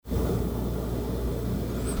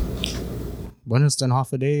Buenos den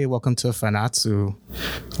Day. Welcome to Fanatsu.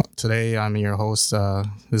 Today I'm your host.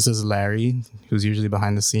 This is Larry, who's usually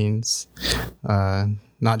behind the scenes.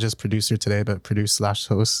 Not just producer today, but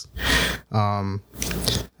produce/host. And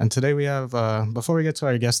today we have, before we get to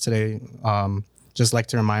our guest today, just like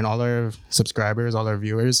to remind all our subscribers, all our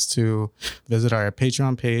viewers to visit our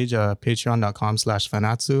Patreon page,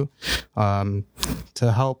 patreon.com/fanatsu,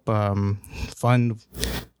 to help fund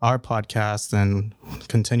our podcast and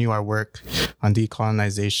continue our work on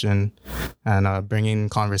decolonization and bringing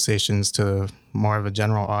conversations to more of a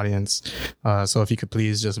general audience. So if you could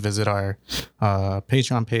please just visit our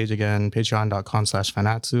Patreon page again,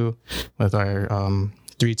 patreon.com/fanatsu, with our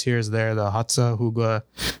 3 tiers there, the Hatsa, Hugwa,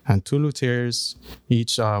 and Tulu tiers,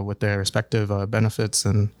 each with their respective benefits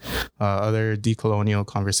and other decolonial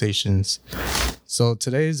conversations. So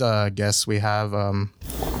today's guests, we have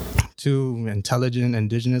 2 intelligent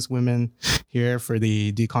Indigenous women here for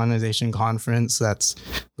the Decolonization Conference that's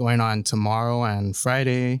going on tomorrow and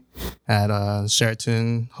Friday at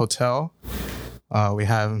Sheraton Hotel. We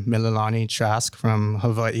have Mililani Trask from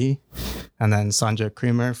Hawaii, and then Sandra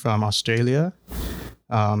Creamer from Australia.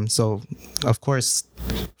 So, of course,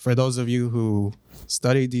 for those of you who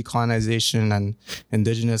study decolonization and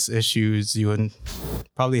Indigenous issues, you would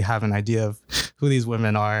probably have an idea of who these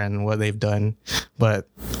women are and what they've done. But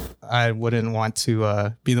I wouldn't want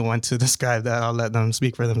to be the one to describe that. I'll let them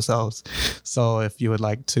speak for themselves. So if you would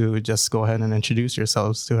like to just go ahead and introduce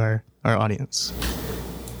yourselves to our audience.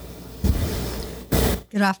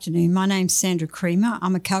 Good afternoon. My name's Sandra Creamer.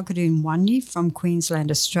 I'm a Kalkadoon Wandi from Queensland,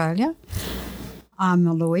 Australia. I'm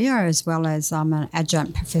a lawyer as well as I'm an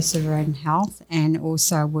adjunct professor in health and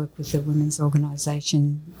also work with the women's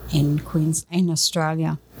organisation in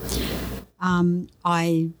Australia.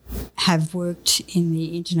 I have worked in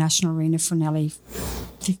the international arena for nearly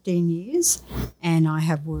 15 years and I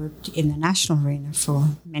have worked in the national arena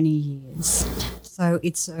for many years. So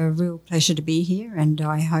it's a real pleasure to be here, and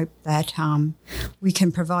I hope that we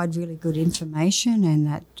can provide really good information and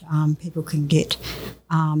that people can get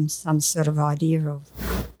some sort of idea of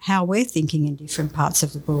how we're thinking in different parts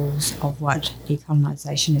of the world of what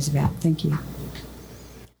decolonisation is about. Thank you.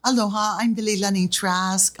 Aloha, I'm Mililani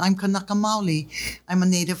Trask. I'm Kanaka Maoli. I'm a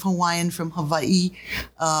native Hawaiian from Hawaii.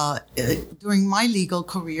 During my legal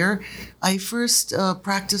career, I first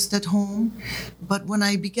practiced at home, but when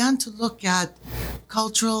I began to look at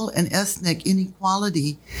cultural and ethnic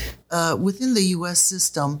inequality within the U.S.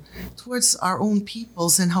 system towards our own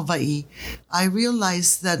peoples in Hawaii, I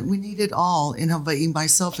realized that we needed all in Hawaii,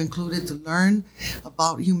 myself included, to learn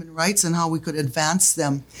about human rights and how we could advance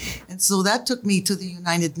them. And so that took me to the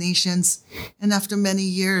United Nations, and after many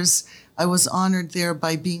years, I was honored there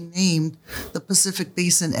by being named the Pacific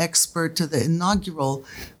Basin expert to the inaugural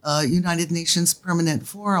United Nations Permanent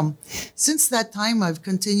Forum. Since that time, I've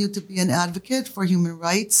continued to be an advocate for human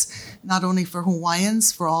rights, not only for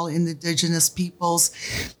Hawaiians, for all indigenous peoples,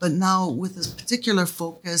 but now with a particular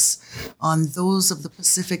focus on those of the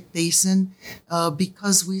Pacific Basin,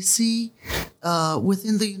 because we see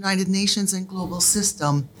within the United Nations and global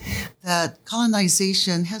system that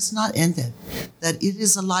colonization has not ended, that it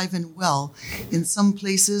is alive and well in some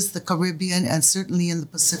places, the Caribbean, and certainly in the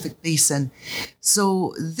Pacific Basin.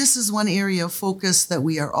 So this is one area of focus that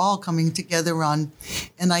we are all coming together on.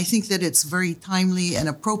 And I think that it's very timely and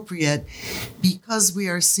appropriate because we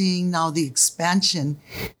are seeing now the expansion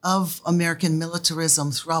of American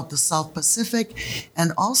militarism throughout the South Pacific,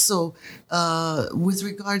 and also with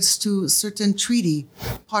regards to certain treaty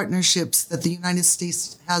partnerships that the United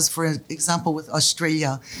States has, for example, with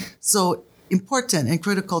Australia. So important and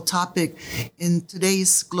critical topic in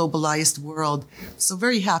today's globalized world. So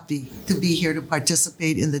very happy to be here to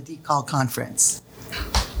participate in the DECOL conference.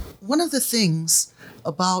 One of the things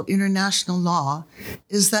about international law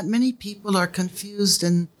is that many people are confused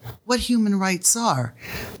in what human rights are.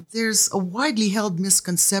 There's a widely held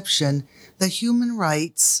misconception that human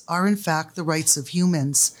rights are in fact the rights of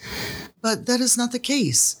humans, but that is not the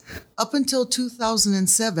case. Up until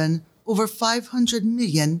 2007, over 500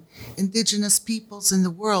 million indigenous peoples in the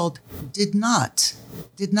world did not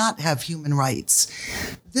have human rights.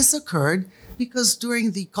 This occurred because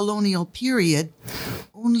during the colonial period,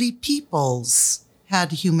 only peoples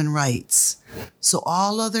had human rights. So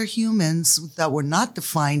all other humans that were not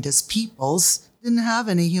defined as peoples didn't have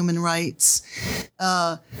any human rights.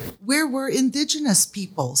 Where were indigenous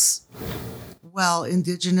peoples? Well,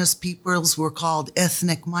 indigenous peoples were called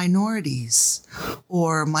ethnic minorities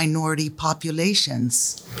or minority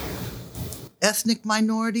populations. Ethnic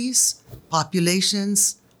minorities,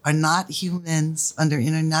 populations are not humans under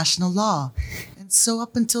international law. And so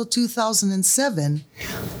up until 2007,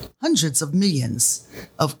 hundreds of millions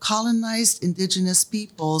of colonized indigenous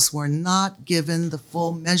peoples were not given the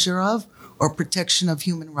full measure of or protection of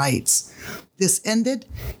human rights. This ended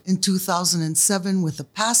in 2007 with the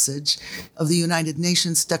passage of the United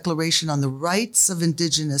Nations Declaration on the Rights of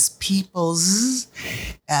Indigenous Peoples.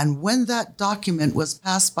 And when that document was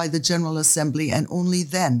passed by the General Assembly, and only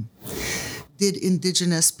then, did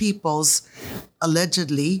indigenous peoples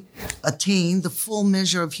allegedly attain the full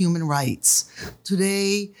measure of human rights.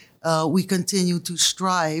 Today, we continue to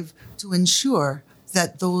strive to ensure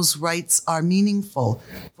that those rights are meaningful.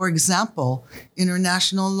 For example,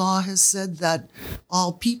 international law has said that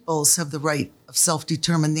all peoples have the right of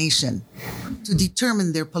self-determination to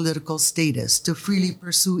determine their political status, to freely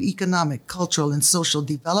pursue economic, cultural, and social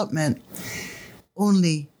development.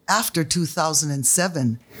 Only after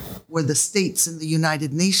 2007 were the states in the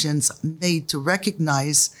United Nations made to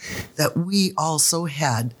recognize that we also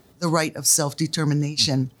had the right of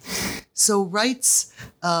self-determination. So rights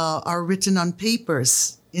are written on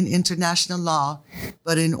papers in international law,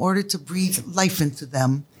 but in order to breathe life into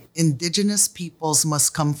them, indigenous peoples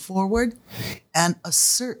must come forward and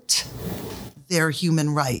assert their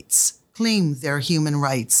human rights, claim their human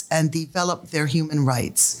rights, and develop their human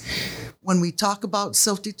rights. When we talk about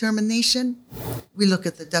self-determination, we look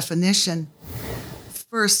at the definition.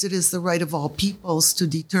 First, it is the right of all peoples to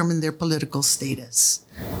determine their political status.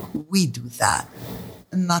 We do that,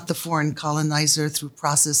 not the foreign colonizer through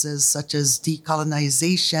processes such as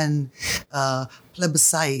decolonization,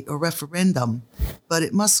 plebiscite, or referendum. But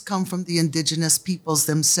it must come from the indigenous peoples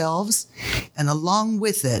themselves, and along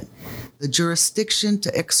with it, the jurisdiction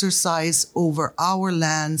to exercise over our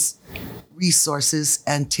lands, resources,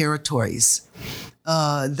 and territories.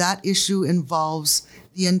 That issue involves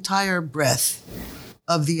the entire breadth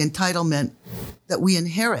of the entitlement that we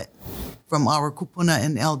inherit from our kupuna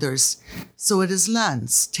and elders. So it is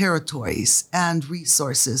lands, territories, and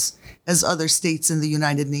resources as other states in the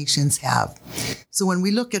United Nations have. So when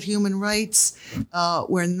we look at human rights,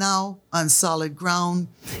 we're now on solid ground,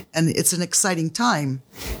 and it's an exciting time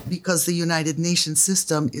because the United Nations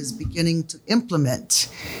system is beginning to implement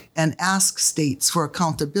and ask states for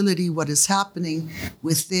accountability, what is happening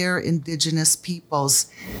with their indigenous peoples.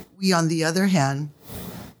 We, on the other hand,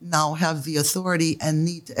 now have the authority and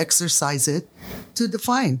need to exercise it to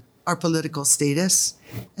define our political status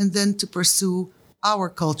and then to pursue our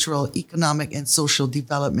cultural, economic, and social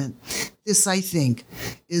development. This, I think,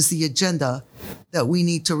 is the agenda that we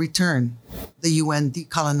need to return the UN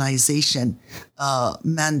decolonization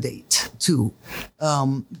mandate to.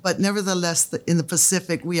 But nevertheless, in the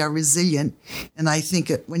Pacific, we are resilient. And I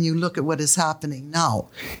think when you look at what is happening now,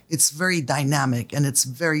 it's very dynamic and it's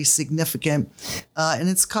very significant. And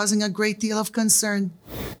it's causing a great deal of concern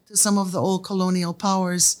to some of the old colonial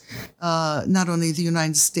powers, not only the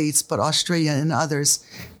United States, but Australia and others.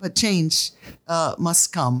 But change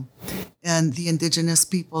must come. And the indigenous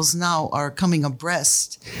peoples now are coming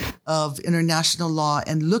abreast of international law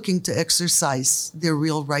and looking to exercise their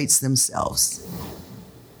real rights themselves.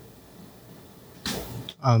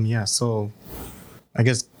 So I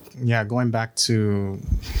guess, going back to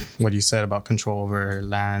what you said about control over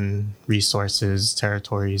land, resources,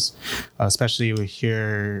 territories, especially we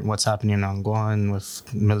hear what's happening in Angolan with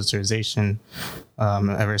militarization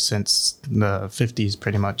ever since the 50s,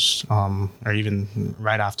 pretty much, or even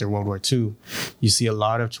right after World War II. You see a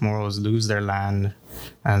lot of Chamorros lose their land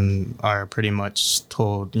and are pretty much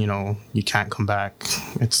told, you can't come back.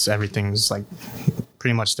 Everything's like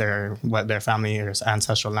pretty much what their family or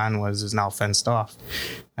ancestral land was is now fenced off.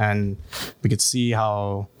 And we could see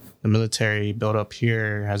how the military buildup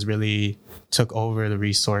here has really took over the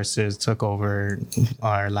resources, took over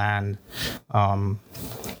our land.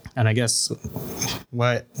 And I guess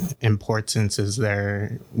what importance is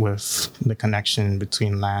there with the connection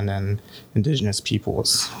between land and indigenous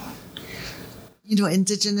peoples?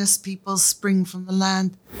 Indigenous peoples spring from the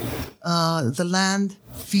land. The land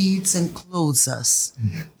feeds and clothes us.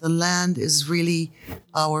 The land is really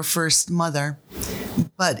our first mother.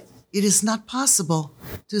 But it is not possible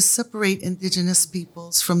to separate indigenous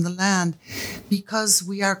peoples from the land because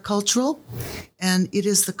we are cultural, and it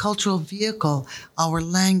is the cultural vehicle, our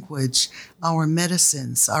language, our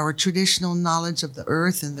medicines, our traditional knowledge of the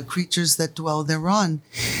earth and the creatures that dwell thereon.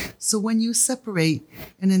 So when you separate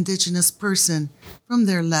an indigenous person from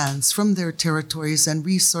their lands, from their territories and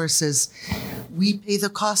resources, we pay the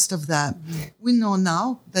cost of that. We know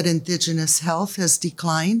now that indigenous health has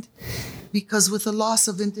declined because with the loss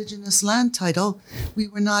of indigenous land title, we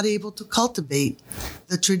were not able to cultivate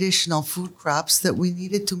the traditional food crops that we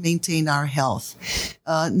needed to maintain our health.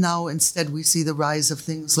 Now, instead, we see the rise of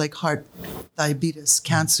things like heart, diabetes,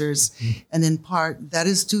 cancers, and in part that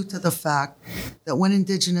is due to the fact that when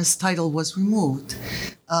Indigenous title was removed,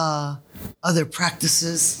 other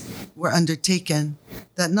practices were undertaken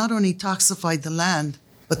that not only toxified the land,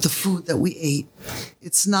 but the food that we ate.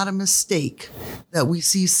 It's not a mistake that we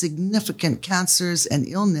see significant cancers and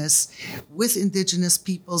illness with Indigenous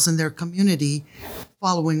peoples in their community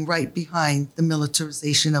following right behind the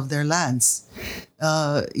militarization of their lands.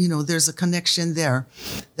 There's a connection there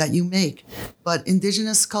that you make. But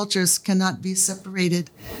Indigenous cultures cannot be separated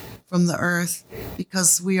from the earth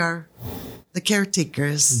because we are the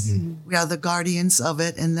caretakers. Mm-hmm. We are the guardians of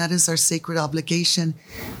it, and that is our sacred obligation.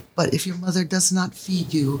 But if your mother does not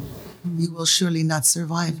feed you, you will surely not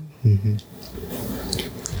survive. Mm-hmm.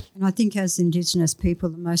 And I think as Indigenous people,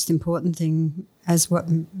 the most important thing, as what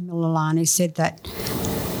Mililani said, that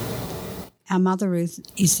our Mother Earth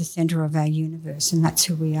is the centre of our universe, and that's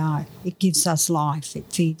who we are. It gives us life,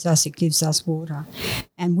 it feeds us, it gives us water.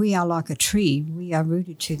 And we are like a tree. We are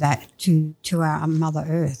rooted to that, to our Mother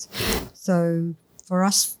Earth. So for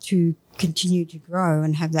us to continue to grow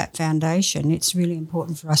and have that foundation, it's really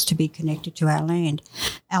important for us to be connected to our land.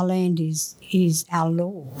 Our land is our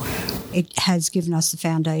law. It has given us the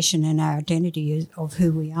foundation and our identity of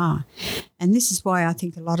who we are. And this is why I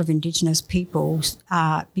think a lot of Indigenous people,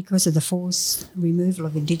 because of the forced removal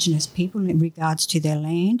of Indigenous people in regards to their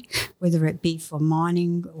land, whether it be for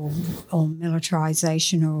mining or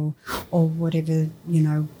militarisation or whatever,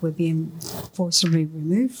 we're being forcibly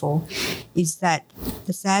removed for, is that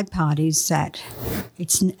the sad part is that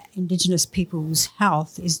it's Indigenous people's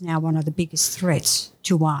health is now one of the biggest threats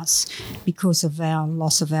to us because of our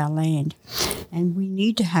loss of our land. And we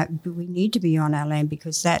need to be on our land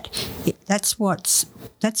because that's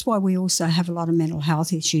why we also have a lot of mental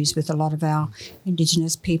health issues with a lot of our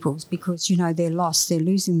Indigenous peoples, because they're lost, they're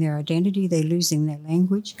losing their identity, they're losing their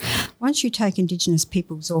language. Once you take Indigenous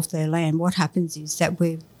peoples off their land, what happens is that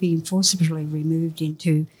we're being forcibly removed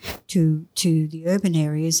into the urban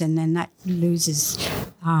areas, and then that loses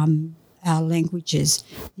our languages.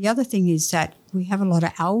 The other thing is that we have a lot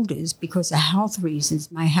of elders, because of health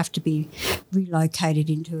reasons, may have to be relocated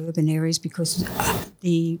into urban areas because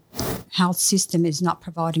the health system is not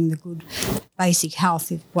providing the good basic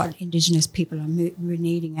health of what Indigenous people are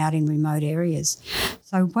needing out in remote areas.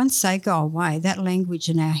 So once they go away, that language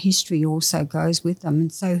and our history also goes with them.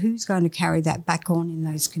 And so who's going to carry that back on in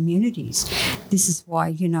those communities? This is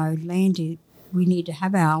why, we need to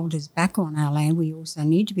have our elders back on our land. We also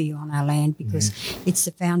need to be on our land because it's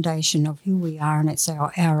the foundation of who we are, and it's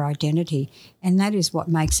our identity. And that is what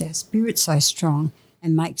makes our spirit so strong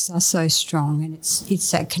and makes us so strong. And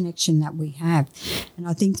it's that connection that we have. And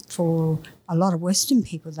I think for a lot of Western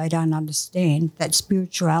people, they don't understand that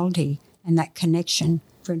spirituality and that connection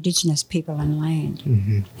for Indigenous people and land.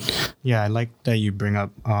 Mm-hmm. Yeah, I like that you bring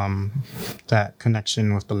up that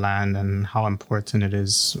connection with the land and how important it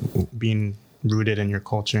is being rooted in your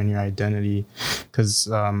culture and your identity, because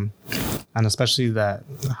and especially that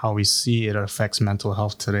how we see it affects mental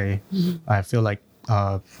health today. I feel like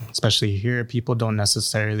especially here, people don't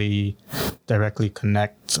necessarily directly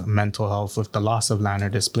connect mental health with the loss of land or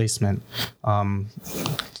displacement.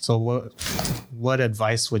 So what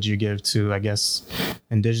advice would you give to, I guess,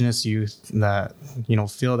 Indigenous youth that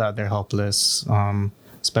feel that they're helpless,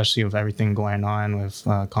 especially with everything going on with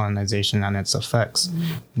colonization and its effects?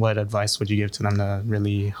 What advice would you give to them to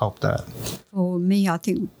really help that? For me, I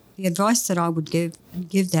think the advice that I would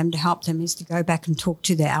give them to help them is to go back and talk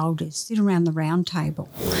to their elders, sit around the round table,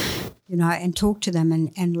 and talk to them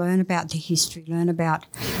and learn about the history, learn about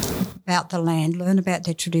the land, learn about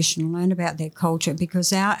their tradition, learn about their culture,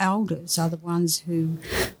 because our elders are the ones who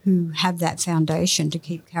have that foundation to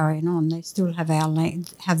keep carrying on. They still have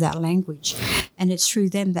have that language, and it's through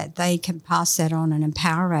them that they can pass that on and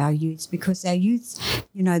empower our youths, because our youths,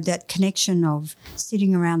 that connection of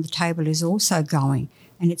sitting around the table is also going.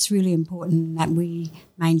 And it's really important that we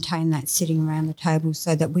maintain that sitting around the table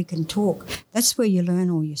so that we can talk. That's where you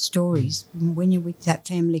learn all your stories, when you're with that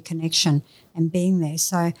family connection and being there.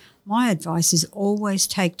 So my advice is always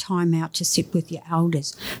take time out to sit with your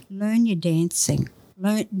elders. Learn your dancing.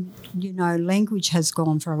 Language has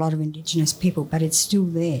gone for a lot of Indigenous people, but it's still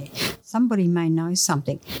there. Somebody may know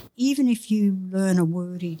something. Even if you learn a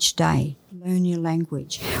word each day, learn your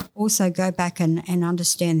language. Also go back and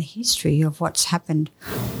understand the history of what's happened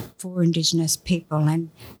for Indigenous people.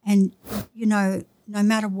 And no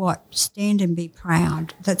matter what, stand and be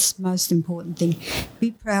proud. That's the most important thing.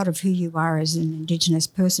 Be proud of who you are as an Indigenous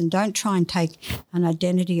person. Don't try and take an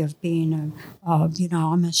identity of being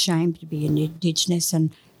I'm ashamed to be an Indigenous,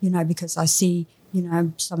 and because I see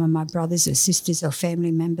some of my brothers or sisters or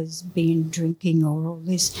family members being drinking or all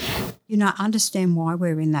this, understand why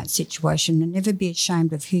we're in that situation and never be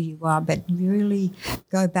ashamed of who you are, but really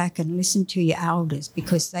go back and listen to your elders,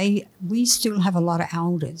 because we still have a lot of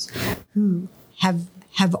elders who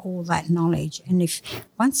have all that knowledge. And if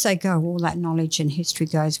once they go, all that knowledge and history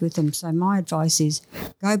goes with them. So my advice is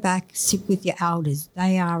go back, sit with your elders.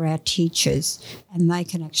 They are our teachers, and they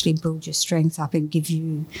can actually build your strength up and give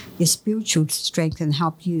you your spiritual strength and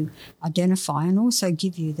help you identify, and also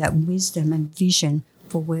give you that wisdom and vision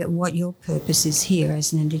for what your purpose is here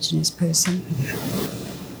as an Indigenous person.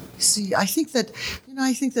 See, I think that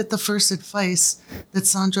the first advice that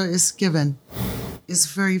Sandra is given is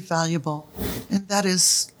very valuable, and that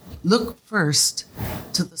is look first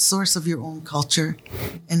to the source of your own culture,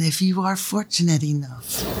 and if you are fortunate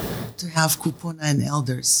enough to have kupuna and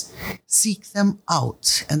elders, seek them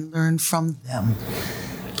out and learn from them.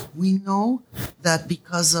 We know that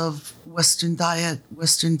because of Western diet,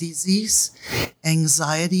 Western disease,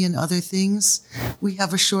 anxiety, and other things, we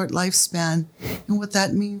have a short lifespan. And what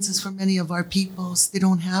that means is for many of our peoples, they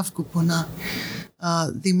don't have kupuna.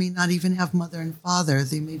 They may not even have mother and father.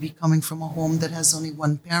 They may be coming from a home that has only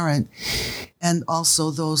one parent. And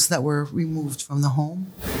also those that were removed from the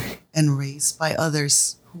home and raised by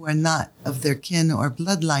others who are not of their kin or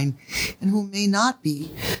bloodline and who may not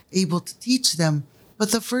be able to teach them. But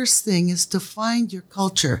the first thing is to find your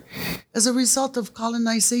culture. As a result of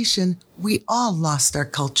colonization, we all lost our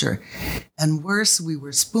culture. And worse, we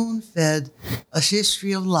were spoon-fed a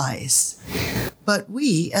history of lies. But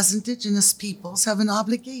we, as Indigenous peoples, have an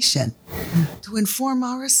obligation to inform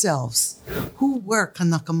ourselves. Who were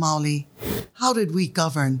Kanaka Maoli? How did we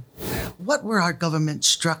govern? What were our government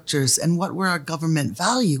structures and what were our government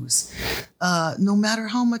values? No matter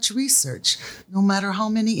how much research, no matter how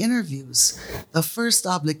many interviews, the first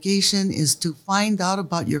obligation is to find out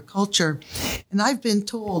about your culture. And I've been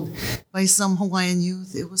told by some Hawaiian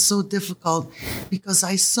youth it was so difficult because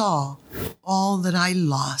I saw all that I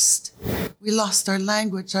lost. We lost our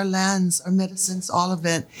language, our lands, our medicines, all of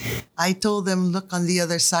it. I told them, look on the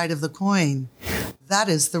other side of the coin. That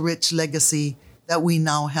is the rich legacy that we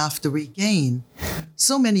now have to regain.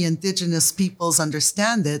 So many Indigenous peoples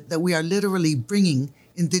understand it that we are literally bringing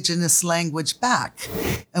Indigenous language back,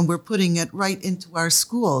 and we're putting it right into our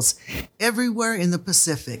schools. Everywhere in the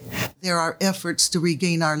Pacific, there are efforts to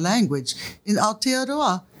regain our language. In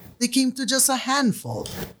Aotearoa, they came to just a handful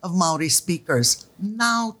of Maori speakers.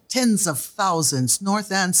 Now tens of thousands,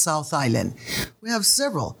 North and South Island. We have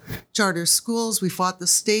several charter schools. We fought the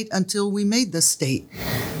state until we made the state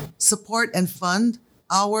support and fund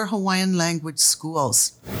our Hawaiian language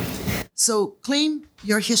schools. So claim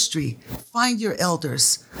your history, find your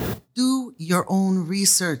elders, do your own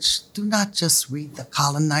research. Do not just read the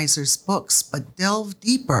colonizers' books, but delve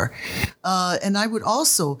deeper. And I would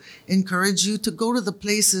also encourage you to go to the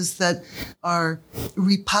places that are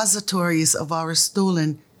repositories of our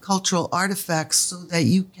stolen cultural artifacts so that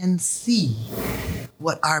you can see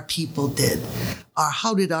what our people did, or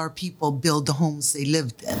how did our people build the homes they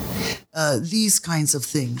lived in, these kinds of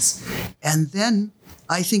things. And then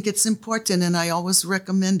I think it's important, and I always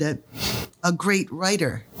recommend it, a great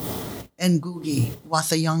writer, Ngugi wa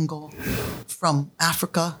Thiong'o from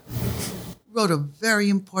Africa, wrote a very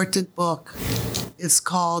important book. It's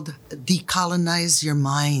called Decolonize Your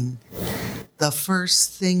Mind. The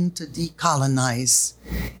first thing to decolonize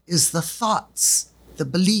is the thoughts, the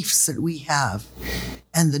beliefs that we have,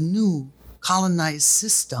 and the new colonized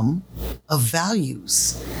system of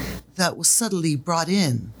values that was subtly brought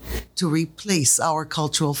in to replace our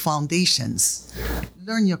cultural foundations.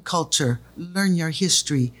 Learn your culture, learn your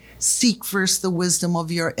history, seek first the wisdom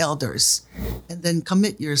of your elders, and then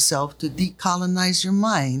commit yourself to decolonize your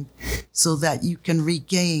mind so that you can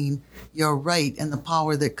regain your right and the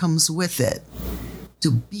power that comes with it to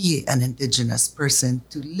be an Indigenous person,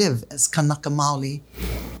 to live as Kanaka Maoli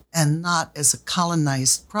and not as a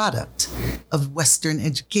colonized product of Western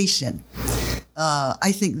education.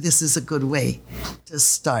 I think this is a good way to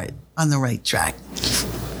start on the right track.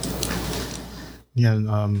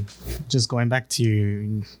 Yeah, just going back to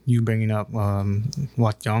you bringing up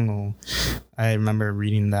Watyongo, I remember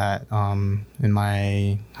reading that in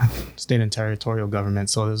my state and territorial government.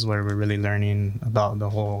 So this is where we're really learning about the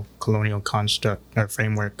whole colonial construct or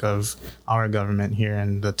framework of our government here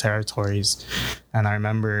in the territories. And I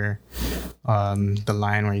remember the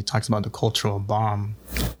line where he talks about the cultural bomb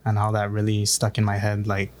and how that really stuck in my head,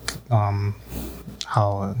 like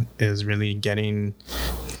how it is really getting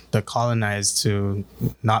the colonized to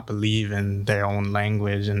not believe in their own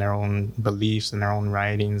language and their own beliefs and their own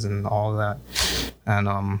writings and all that. And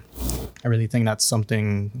I really think that's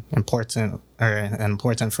something important, or an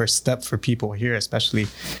important first step for people here, especially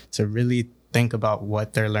to really think about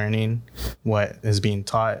what they're learning, what is being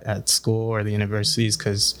taught at school or the universities,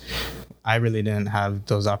 because I really didn't have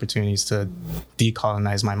those opportunities to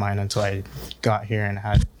decolonize my mind until I got here and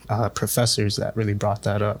had professors that really brought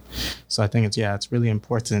that up. So I think it's really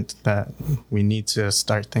important that we need to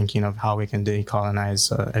start thinking of how we can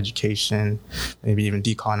decolonize education, maybe even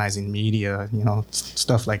decolonizing media,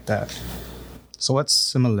 stuff like that. So what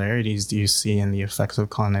similarities do you see in the effects of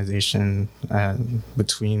colonization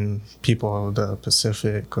between people of the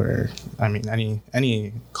Pacific, or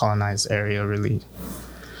any colonized area really?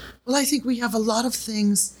 Well, I think we have a lot of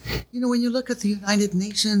things. When you look at the United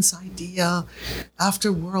Nations idea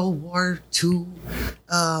after World War II,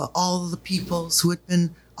 all the peoples who had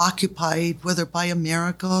been occupied, whether by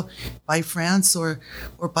America, by France, or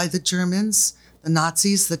by the Germans, the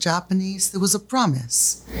Nazis, the Japanese, there was a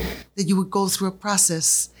promise that you would go through a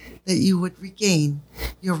process, that you would regain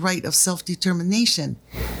your right of self-determination.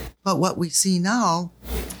 But what we see now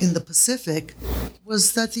in the Pacific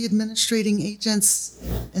was that the administrating agents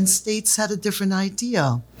and states had a different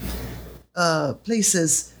idea.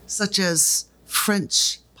 Places such as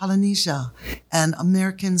French Polynesia and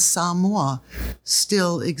American Samoa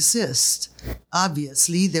still exist.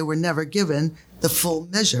 Obviously, they were never given the full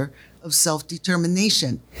measure of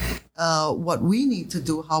self-determination. What we need to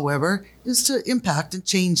do, however, is to impact and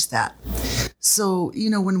change that. So,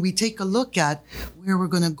 when we take a look at where we're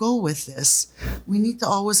going to go with this, we need to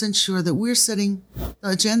always ensure that we're setting the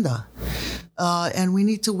agenda. And we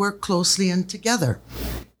need to work closely and together.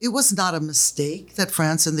 It was not a mistake that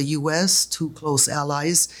France and the U.S., two close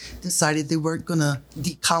allies, decided they weren't going to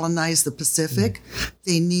decolonize the Pacific.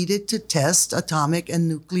 They needed to test atomic and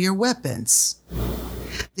nuclear weapons.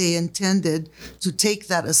 They intended to take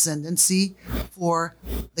that ascendancy for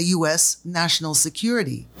the U.S. national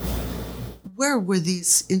security. Where were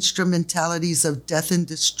these instrumentalities of death and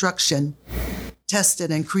destruction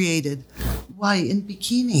tested and created? Why in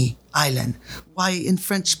Bikini Island? Why in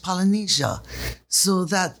French Polynesia? So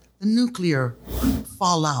that the nuclear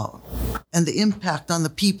fallout and the impact on the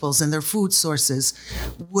peoples and their food sources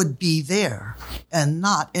would be there and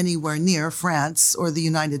not anywhere near France or the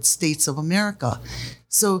United States of America.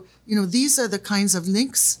 So, these are the kinds of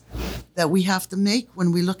links that we have to make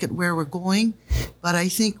when we look at where we're going. But I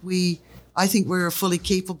think we're fully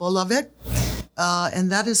capable of it.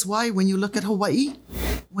 And that is why when you look at Hawaii,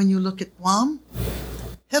 when you look at Guam,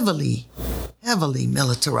 heavily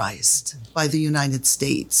militarized by the United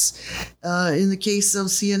States. In the case of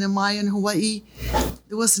CNMI in Hawaii,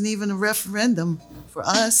 there wasn't even a referendum for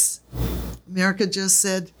us. America just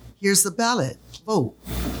said, here's the ballot, vote.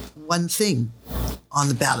 One thing on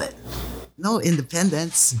the ballot. No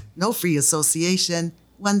independence, no free association,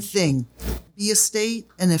 one thing. Be a state,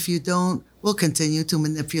 and if you don't, we'll continue to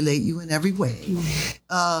manipulate you in every way.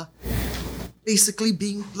 Basically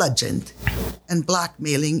being bludgeoned and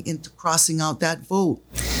blackmailing into crossing out that vote.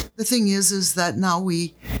 The thing is that now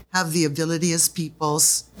we have the ability as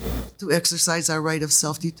peoples to exercise our right of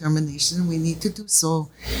self-determination. We need to do so.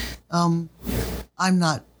 I'm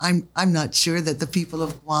not sure that the people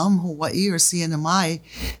of Guam, Hawaii, or CNMI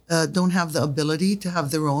don't have the ability to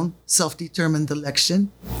have their own self-determined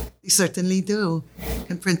election. They certainly do. You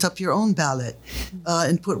can print up your own ballot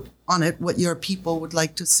and put on it what your people would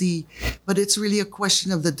like to see. But it's really a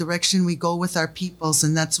question of the direction we go with our peoples,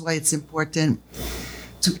 and that's why it's important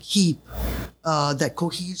to keep that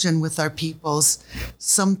cohesion with our peoples.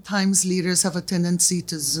 Sometimes leaders have a tendency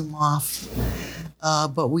to zoom off,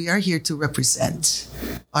 but we are here to represent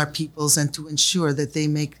our peoples and to ensure that they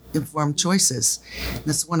make informed choices. And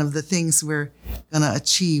that's one of the things we're going to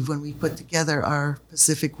achieve when we put together our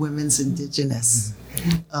Pacific Women's Indigenous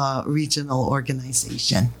Regional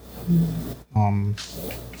Organization.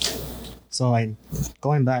 So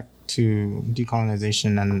going back to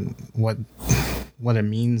decolonization and what it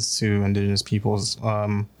means to Indigenous peoples,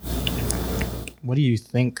 what do you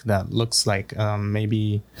think that looks like?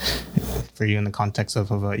 Maybe for you in the context of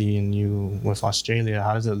Hawaii and you with Australia,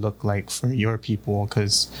 how does it look like for your people?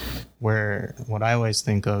 Because what I always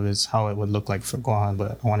think of is how it would look like for Guam,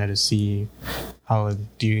 but I wanted to see how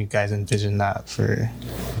do you guys envision that for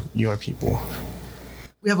your people?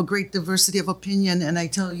 We have a great diversity of opinion, and I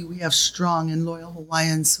tell you, we have strong and loyal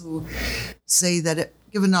Hawaiians who say that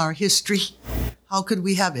given our history, how could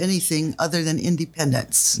we have anything other than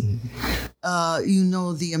independence?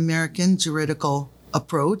 The American juridical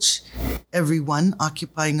approach. Everyone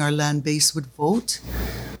occupying our land base would vote.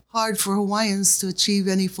 Hard for Hawaiians to achieve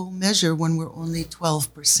any full measure when we're only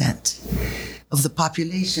 12%. of the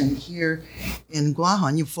population. Here in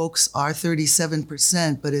Guahan, you folks are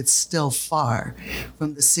 37%, but it's still far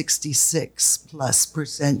from the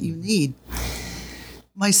 66+% you need.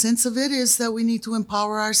 My sense of it is that we need to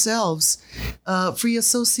empower ourselves. Free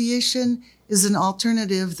association is an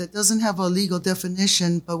alternative that doesn't have a legal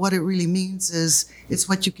definition, but what it really means is it's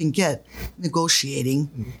what you can get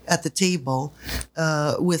negotiating at the table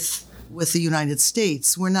with the United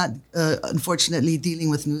States. We're not, unfortunately, dealing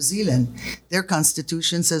with New Zealand. Their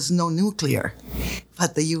constitution says no nuclear.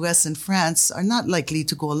 But the US and France are not likely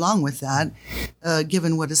to go along with that,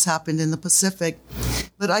 given what has happened in the Pacific.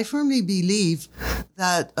 But I firmly believe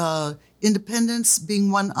that independence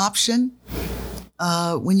being one option,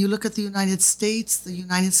 when you look at the United States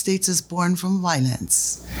is born from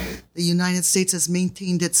violence. The United States has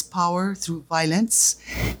maintained its power through violence.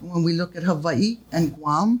 When we look at Hawaii and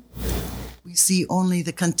Guam, we see only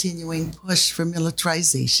the continuing push for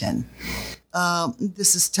militarization.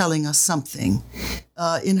 This is telling us something.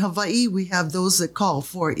 In Hawaii, we have those that call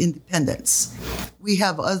for independence. We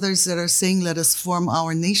have others that are saying, let us form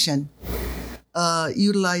our nation,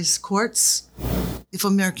 utilize courts. If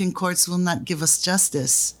American courts will not give us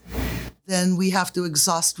justice, then we have to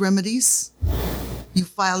exhaust remedies. You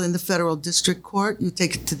file in the federal district court, you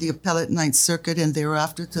take it to the appellate Ninth Circuit, and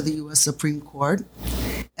thereafter to the U.S. Supreme Court.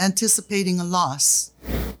 Anticipating a loss,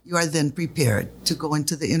 you are then prepared to go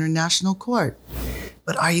into the international court.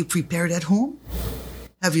 But are you prepared at home?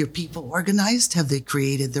 Have your people organized? Have they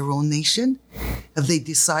created their own nation? Have they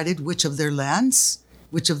decided which of their lands,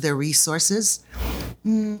 which of their resources?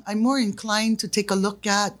 I'm more inclined to take a look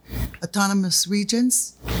at autonomous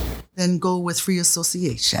regions than go with free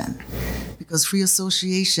association, because free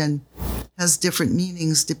association has different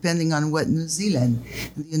meanings depending on what New Zealand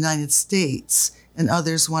and the United States and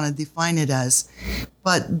others want to define it as.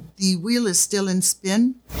 But the wheel is still in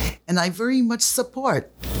spin, and I very much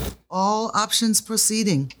support all options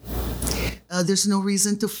proceeding. There's no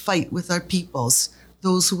reason to fight with our peoples,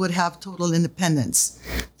 those who would have total independence,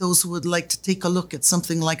 those who would like to take a look at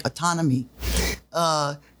something like autonomy,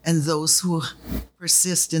 and those who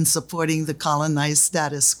persist in supporting the colonized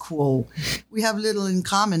status quo. We have little in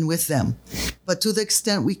common with them, but to the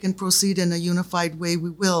extent we can proceed in a unified way, we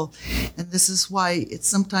will. And this is why it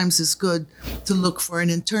sometimes is good to look for an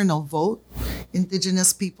internal vote.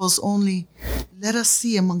 Indigenous peoples only. Let us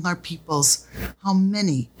see among our peoples how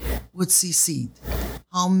many would secede,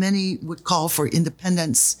 how many would call for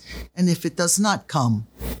independence, and if it does not come,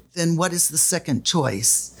 then what is the second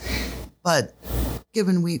choice? But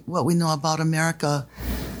given what we know about America,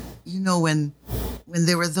 you know, when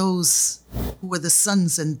there were those who were the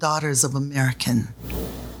sons and daughters of American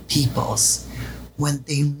peoples, when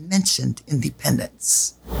they mentioned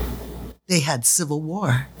independence, they had civil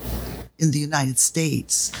war in the United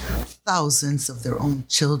States. Thousands of their own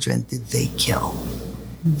children did they kill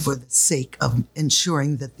for the sake of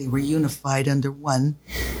ensuring that they were unified under one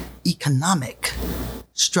economic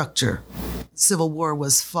structure. Civil War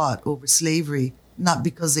was fought over slavery, not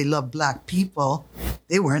because they loved Black people.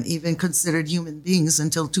 They weren't even considered human beings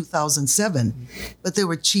until 2007, but they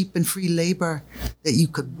were cheap and free labor that you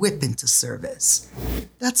could whip into service.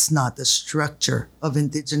 That's not the structure of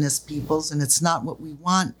Indigenous peoples, and it's not what we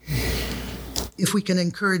want. If we can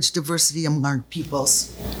encourage diversity among our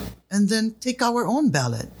peoples, and then take our own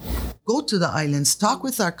ballot, go to the islands, talk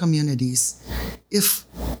with our communities. If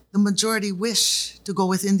the majority wish to go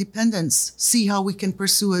with independence, see how we can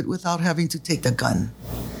pursue it without having to take a gun.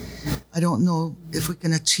 I don't know if we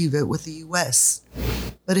can achieve it with the U.S.,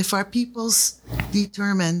 but if our peoples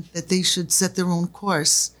determine that they should set their own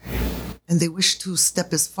course and they wish to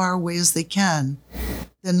step as far away as they can,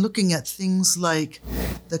 then looking at things like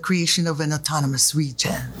the creation of an autonomous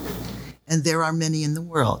region, and there are many in the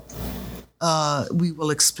world, we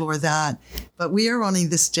will explore that. But we are only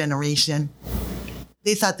this generation.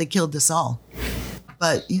 They thought they killed us all.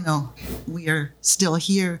 But, you know, we are still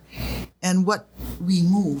here. And what we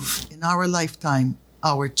move in our lifetime,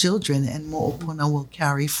 our children and Mo'opuna will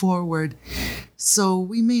carry forward. So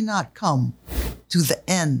we may not come to the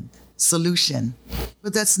end solution,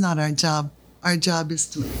 but that's not our job. Our job is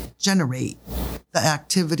to generate the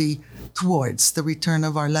activity towards the return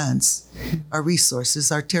of our lands, our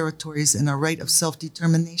resources, our territories, and our right of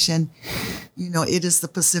self-determination. You know, it is the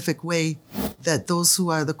Pacific way that those who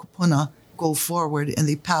are the kupuna go forward and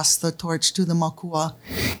they pass the torch to the makua,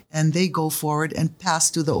 and they go forward and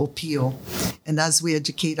pass to the opio. And as we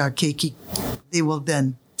educate our keiki, they will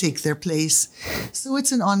then take their place. So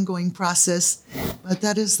it's an ongoing process, but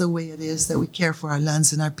that is the way it is, that we care for our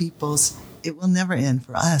lands and our peoples. It will never end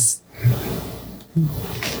for us.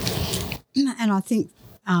 And I think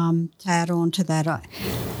to add on to that,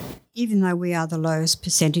 even though we are the lowest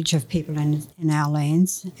percentage of people in our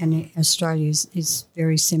lands, and Australia is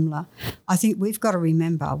very similar, I think we've got to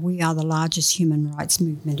remember we are the largest human rights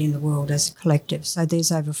movement in the world as a collective. So there's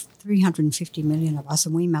over 350 million of us,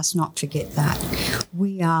 and we must not forget that.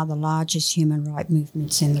 We are the largest human rights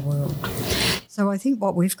movements in the world. So I think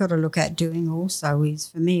what we've got to look at doing also is,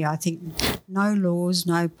 for me, I think no laws,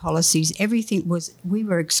 no policies, everything we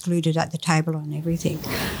were excluded at the table on everything.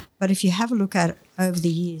 But if you have a look at it over the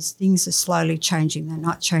years, things are slowly changing. They're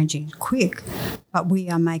not changing quick, but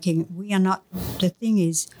the thing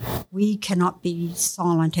is, we cannot be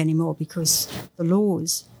silent anymore because the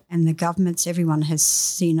laws and the governments, everyone has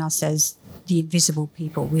seen us as the invisible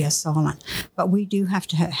people. We are silent. But we do have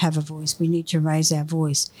to have a voice. We need to raise our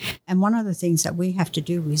voice. And one of the things that we have to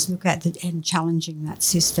do is look at and challenging that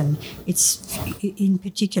system. It's, in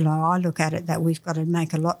particular, I look at it that we've got to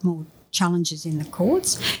make a lot more challenges in the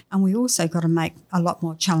courts, and we also got to make a lot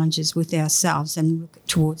more challenges with ourselves and look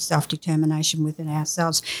towards self-determination within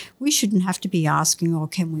ourselves. We shouldn't have to be asking,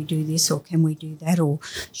 can we do this or can we do that or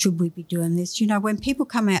should we be doing this? You know, when people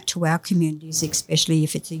come out to our communities, especially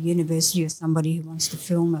if it's a university or somebody who wants to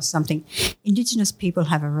film or something, Indigenous people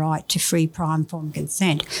have a right to free prior informed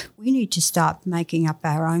consent. We need to start making up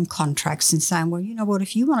our own contracts and saying, well, you know what,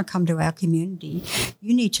 if you want to come to our community,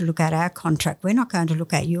 you need to look at our contract. We're not going to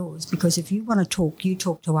look at yours, because if you want to talk, you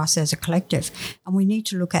talk to us as a collective. And we need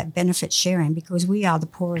to look at benefit sharing, because we are the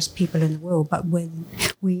poorest people in the world, but when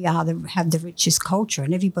we have the richest culture,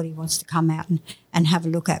 and everybody wants to come out and have a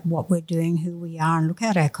look at what we're doing, who we are, and look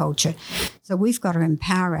at our culture. So we've got to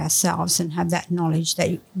empower ourselves and have that knowledge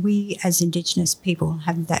that we as Indigenous people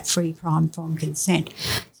have that free prior informed consent.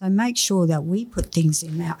 So make sure that we put things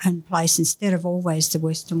in place instead of always the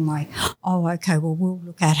Western way. We'll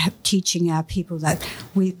look at teaching our people that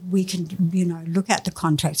we can, look at the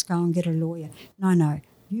contracts, go and get a lawyer. No.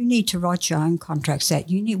 You need to write your own contracts out.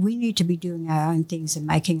 We need to be doing our own things and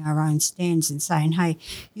making our own stands and saying, hey,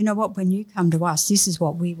 you know what, when you come to us, this is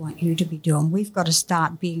what we want you to be doing. We've got to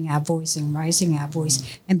start being our voice and raising our voice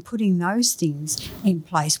and putting those things in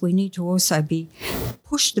place. We need to also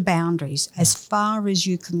push the boundaries as far as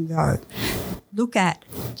you can go. Look at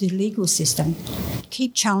the legal system.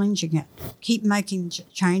 Keep challenging it. Keep making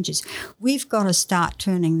changes. We've got to start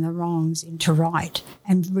turning the wrongs into right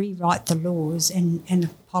and rewrite the laws and the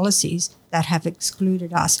policies that have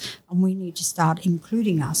excluded us. And we need to start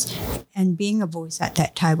including us and being a voice at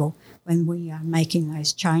that table when we are making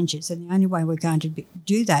those changes. And the only way we're going to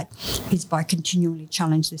do that is by continually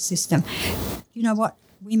challenge the system. You know what?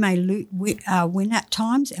 We may win at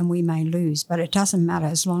times and we may lose, but it doesn't matter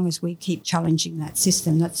as long as we keep challenging that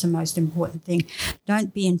system. That's the most important thing.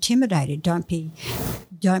 Don't be intimidated. Don't be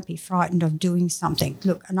frightened of doing something.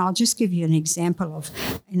 Look, and I'll just give you an example of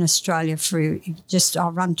in Australia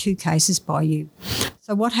I'll run two cases by you.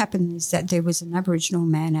 So what happened is that there was an Aboriginal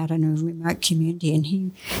man out in a remote community, and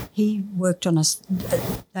he worked on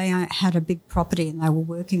they had a big property and they were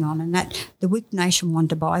working on, and that the Wik Nation wanted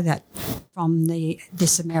to buy that from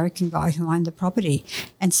this American guy who owned the property.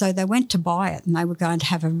 And so they went to buy it, and they were going to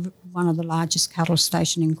have one of the largest cattle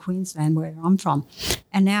station in Queensland, where I'm from.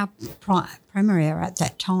 And our Premier at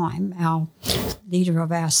that time, our leader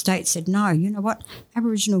of our state, said, no, you know what,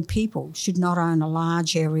 Aboriginal people should not own a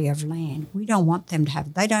large area of land. We don't want them to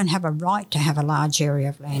they don't have a right to have a large area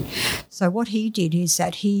of land. So what he did is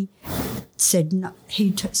that he said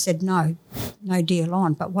no deal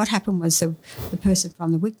on. But what happened was the person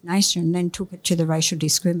from the Wik Nation then took it to the Racial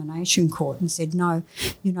Discrimination Court and said, no,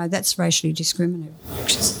 that's racially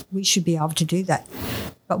discriminative. We should be able to do that.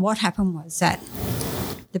 But what happened was that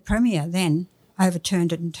the Premier then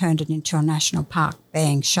overturned it and turned it into a national park.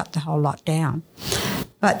 Bang, shut the whole lot down.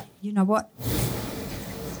 But you know what?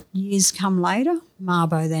 Years come later,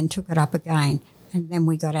 Mabo then took it up again, and then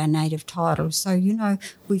we got our native title. So,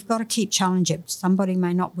 we've got to keep challenging. Somebody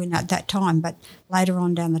may not win at that time, but later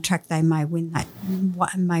on down the track they may win back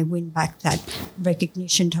that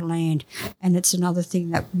recognition to land. And it's another thing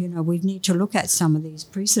that, we need to look at some of these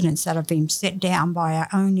precedents that have been set down by our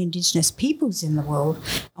own Indigenous peoples in the world,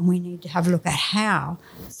 and we need to have a look at how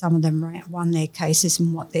some of them won their cases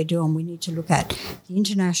and what they're doing. We need to look at the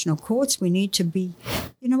international courts. We need to be,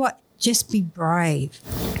 just be brave.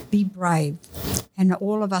 Be brave. And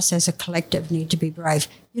all of us as a collective need to be brave.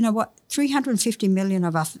 You know what? 350 million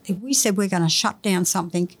of us, if we said we're going to shut down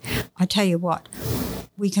something, I tell you what,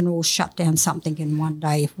 we can all shut down something in one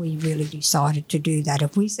day if we really decided to do that.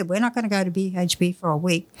 If we said we're not going to go to BHP for a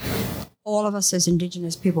week, all of us as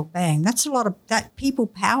Indigenous people, bang, that's a lot of that people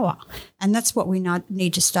power. And that's what we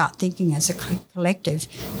need to start thinking as a collective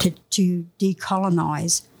to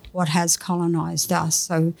decolonise what has colonised us.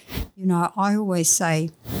 So, I always say,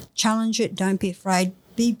 challenge it, don't be afraid,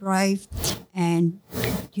 be brave, and,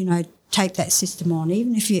 take that system on.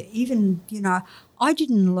 I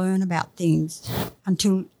didn't learn about things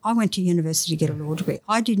until I went to university to get a law degree.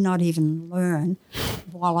 I did not even learn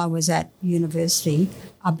while I was at university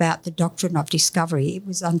about the doctrine of discovery. It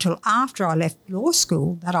was until after I left law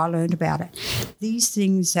school that I learned about it. These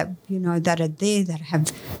things that, that are there that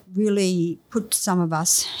have really put some of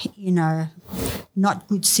us in a not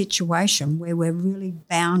good situation where we're really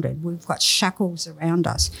bounded. We've got shackles around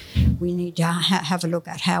us. We need to have a look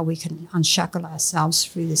at how we can unshackle ourselves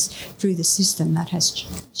through the system that has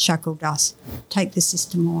shackled us. Take the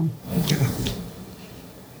system on.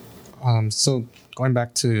 So going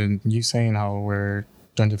back to you saying how we're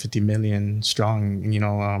 250 million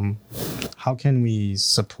strong, how can we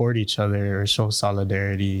support each other or show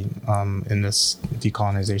solidarity in this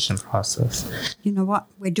decolonization process? You know what?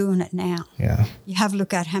 We're doing it now. Yeah. You have a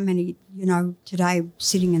look at how many, today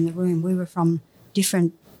sitting in the room, we were from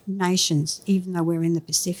different nations, even though we're in the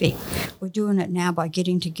Pacific. We're doing it now by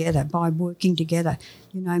getting together, by working together.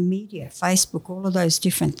 Media, Facebook, all of those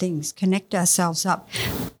different things. Connect ourselves up.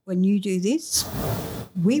 When you do this,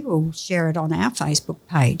 we will share it on our Facebook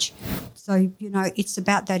page. So, it's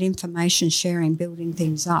about that information sharing, building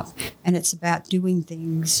things up, and it's about doing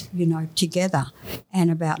things, together,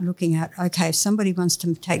 and about looking at, okay, if somebody wants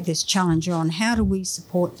to take this challenge on, how do we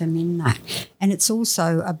support them in that? And it's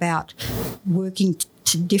also about working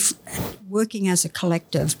working as a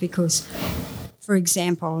collective, because, for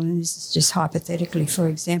example, and this is just hypothetically, for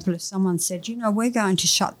example, if someone said, we're going to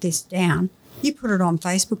shut this down, you put it on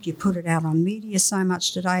Facebook, you put it out on media so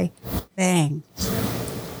much today, bang,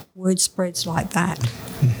 word spreads like that.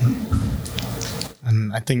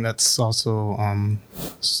 And I think that's also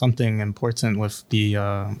something important with the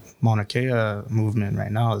Mauna Kea movement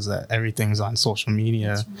right now, is that everything's on social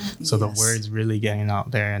media. Right. So the word's really getting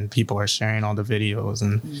out there and people are sharing all the videos.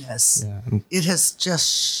 And yes, yeah. It has just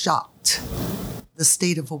shocked the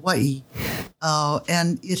state of Hawaii,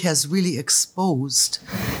 and it has really exposed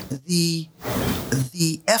the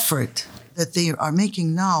effort that they are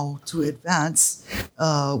making now to advance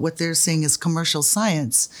what they're saying is commercial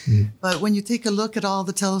science. But when you take a look at all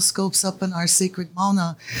the telescopes up in our sacred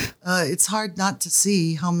Mauna, it's hard not to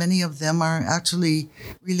see how many of them are actually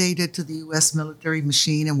related to the U.S. military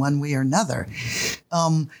machine in one way or another.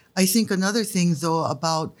 I think another thing, though,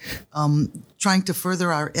 about trying to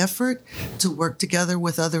further our effort to work together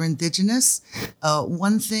with other Indigenous,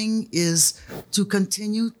 one thing is to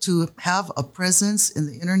continue to have a presence in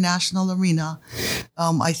the international arena.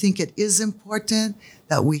 I think it is important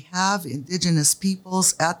that we have Indigenous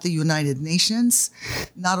peoples at the United Nations,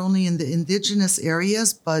 not only in the Indigenous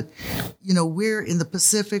areas, but, we're in the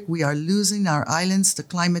Pacific, we are losing our islands to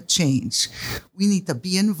climate change. We need to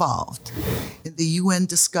be involved in the UN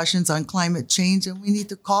discussions on climate change, and we need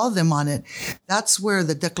to call them on it. That's where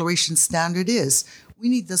the Declaration Standard is. We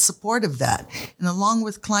need the support of that. And along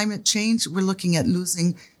with climate change, we're looking at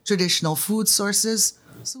losing traditional food sources.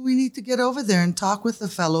 So we need to get over there and talk with the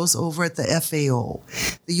fellows over at the FAO,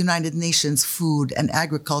 the United Nations Food and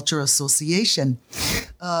Agriculture Association.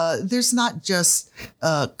 There's not just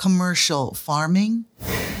commercial farming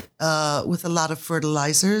with a lot of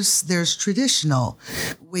fertilizers. There's traditional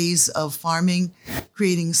ways of farming,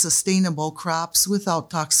 creating sustainable crops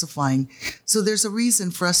without toxifying. So there's a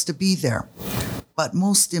reason for us to be there. But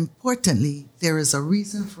most importantly, there is a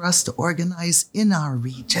reason for us to organize in our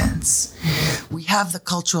regions. We have the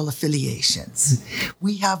cultural affiliations.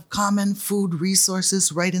 We have common food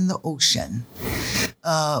resources right in the ocean.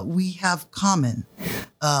 We have common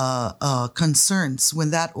concerns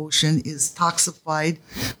when that ocean is toxified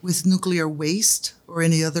with nuclear waste or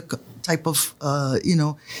any other type of,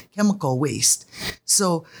 chemical waste.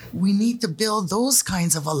 So we need to build those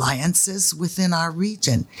kinds of alliances within our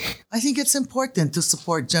region. I think it's important to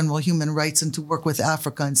support general human rights and to work with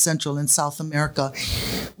Africa and Central and South America.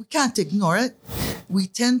 We can't ignore it. We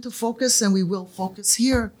tend to focus, and we will focus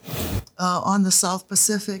here on the South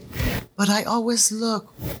Pacific. But I always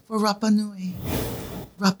look for Rapa Nui.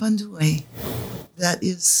 Rapa Nui, that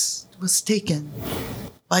was taken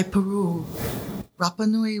by Peru. Rapa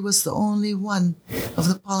Nui was the only one of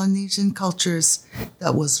the Polynesian cultures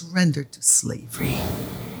that was rendered to slavery.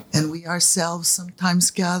 And we ourselves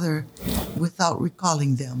sometimes gather without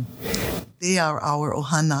recalling them. They are our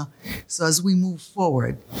ohana. So as we move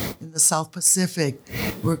forward in the South Pacific,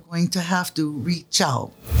 we're going to have to reach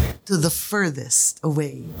out to the furthest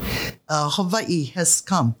away. Hawaii has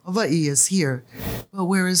come. Hawaii is here. But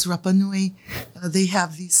where is Rapa Nui? They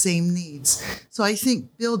have these same needs. So I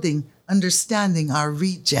think building, understanding our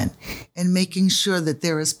region and making sure that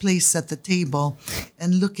there is place at the table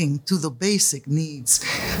and looking to the basic needs,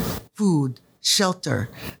 food, shelter,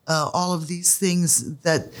 all of these things,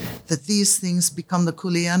 that these things become the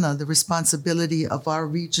kuleana, the responsibility of our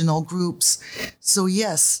regional groups. So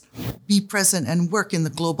yes, be present and work in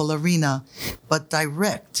the global arena, but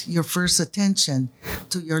direct your first attention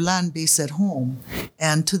to your land base at home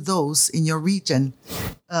and to those in your region.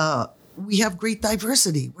 We have great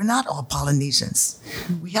diversity. We're not all Polynesians.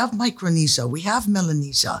 We have Micronesia. We have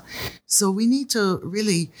Melanesia. So we need to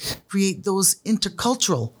really create those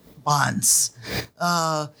intercultural bonds.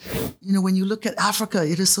 When you look at Africa,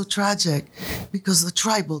 it is so tragic because the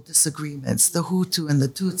tribal disagreements, the Hutu and the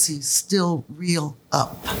Tutsi, still reel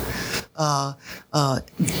up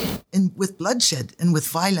and with bloodshed and with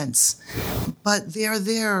violence. But they are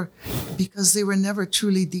there because they were never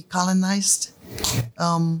truly decolonized.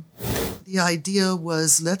 The idea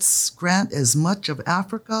was, let's grant as much of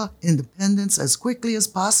Africa independence as quickly as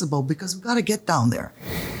possible because we've got to get down there.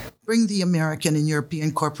 Bring the American and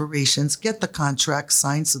European corporations, get the contract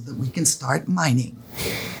signed so that we can start mining.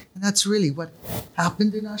 And that's really what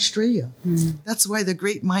happened in Australia. That's why the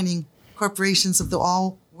great mining corporations of the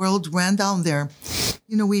all world ran down there.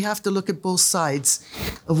 We have to look at both sides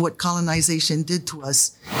of what colonization did to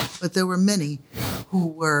us. But there were many who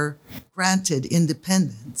were granted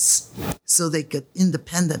independence so they could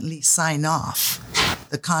independently sign off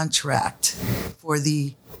the contract for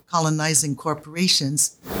the colonizing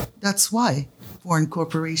corporations. That's why foreign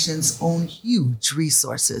corporations own huge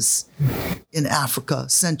resources in Africa,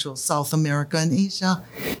 Central, South America, and Asia.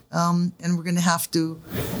 And we're going to have to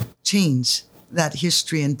change that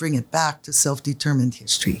history and bring it back to self-determined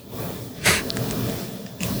history.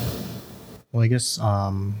 Well, I guess,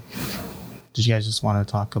 did you guys just want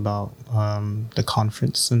to talk about the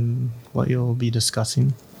conference and what you'll be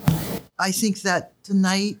discussing? I think that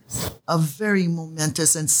tonight, a very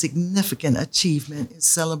momentous and significant achievement is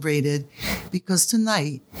celebrated because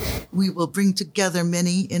tonight we will bring together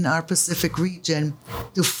many in our Pacific region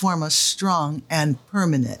to form a strong and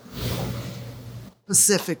permanent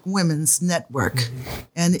Pacific Women's Network.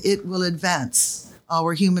 And it will advance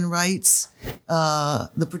our human rights,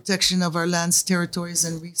 the protection of our lands, territories,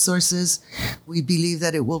 and resources. We believe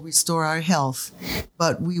that it will restore our health,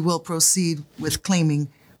 but we will proceed with claiming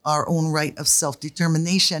our own right of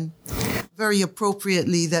self-determination. Very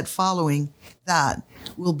appropriately, that following that,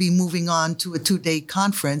 we'll be moving on to a 2-day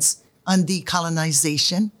conference on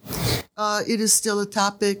decolonization. It is still a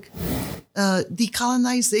topic.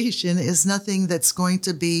 Decolonization is nothing that's going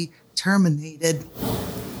to be terminated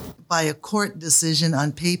by a court decision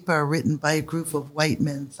on paper written by a group of white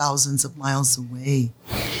men thousands of miles away.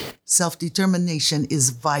 Self-determination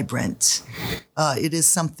is vibrant. It is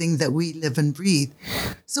something that we live and breathe.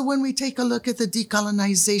 So when we take a look at the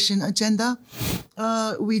decolonization agenda,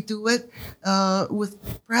 we do it with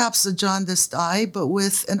perhaps a jaundiced eye, but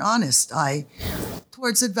with an honest eye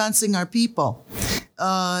towards advancing our people.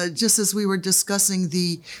 Just as we were discussing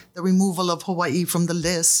the removal of Hawaii from the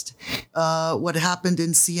list, what happened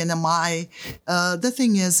in CNMI, the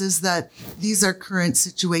thing is that these are current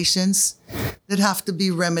situations that have to be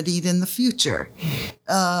remedied in the future.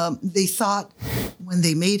 They thought when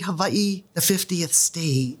they made Hawaii the 50th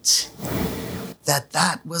state,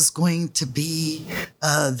 that was going to be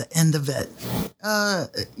the end of it.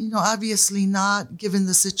 Obviously not, given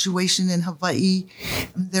the situation in Hawaii.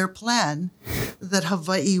 Their plan that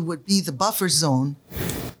Hawaii would be the buffer zone,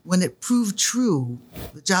 when it proved true,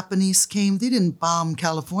 the Japanese came, they didn't bomb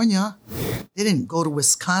California. They didn't go to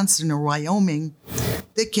Wisconsin or Wyoming.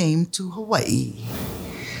 They came to Hawaii.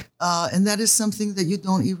 And that is something that you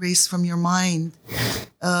don't erase from your mind.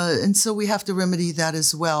 And so we have to remedy that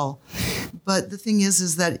as well. But the thing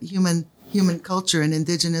is that human culture and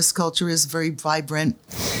indigenous culture is very vibrant.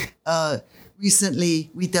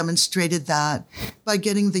 Recently, we demonstrated that by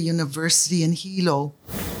getting the university in Hilo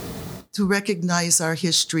to recognize our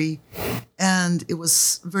history. And it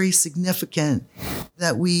was very significant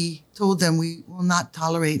that we told them we will not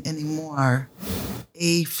tolerate anymore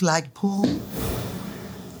a flagpole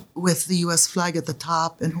with the U.S. flag at the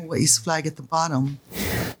top and Hawaii's flag at the bottom,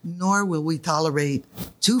 nor will we tolerate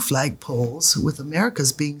 2 flagpoles with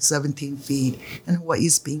America's being 17 feet and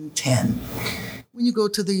Hawaii's being 10. When you go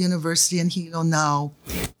to the university in Hilo now,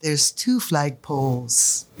 there's 2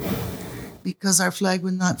 flagpoles because our flag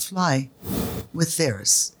would not fly with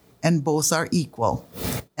theirs, and both are equal.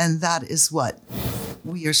 And that is what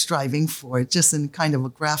we are striving for, just in kind of a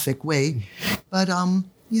graphic way. But,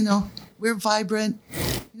 we're vibrant.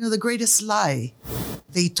 The greatest lie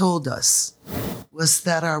they told us was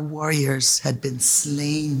that our warriors had been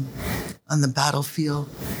slain on the battlefield,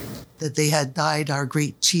 that they had died, our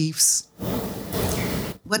great chiefs.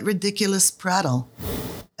 What ridiculous prattle.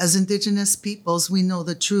 As Indigenous peoples, we know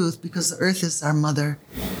the truth because the earth is our mother,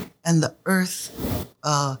 and the earth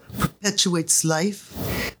perpetuates life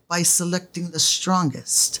by selecting the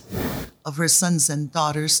strongest of her sons and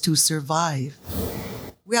daughters to survive.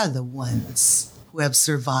 We are the ones who have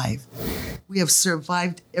survived. We have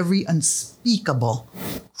survived every unspeakable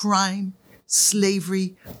crime,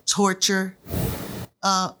 slavery, torture.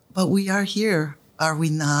 But we are here, are we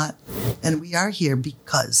not? And we are here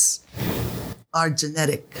because our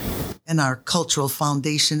genetic and our cultural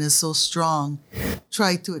foundation is so strong.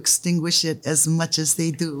 Try to extinguish it as much as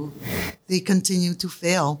they do. They continue to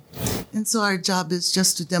fail. And so our job is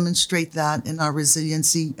just to demonstrate that in our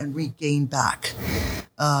resiliency and regain back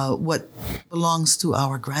what belongs to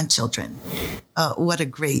our grandchildren. What a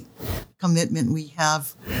great commitment we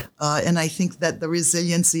have. And I think that the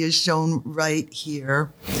resiliency is shown right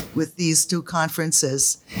here with these two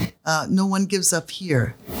conferences. No one gives up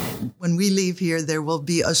here. When we leave here, there will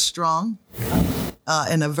be a strong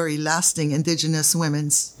and a very lasting Indigenous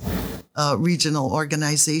women's regional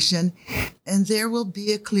organization. And there will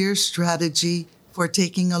be a clear strategy for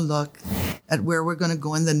taking a look at where we're going to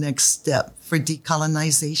go in the next step for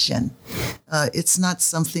decolonization. It's not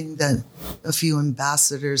something that a few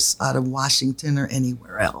ambassadors out of Washington or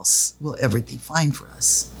anywhere else will ever define for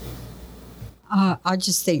us. I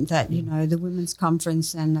just think that, the Women's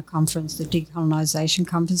Conference and the conference, the Decolonisation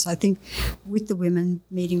Conference, I think with the women,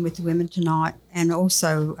 meeting with the women tonight, and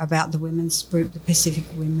also about the women's group, the Pacific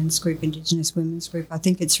Women's Group, Indigenous Women's Group, I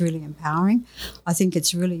think it's really empowering. I think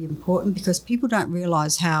it's really important because people don't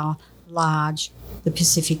realise how large the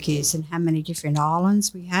Pacific is and how many different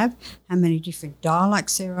islands we have, how many different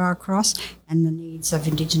dialects there are across, and the needs of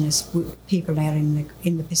Indigenous people out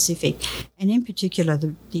in the Pacific. And in particular,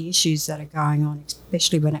 the issues that are going on,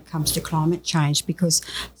 especially when it comes to climate change, because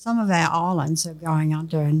some of our islands are going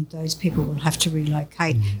under and those people will have to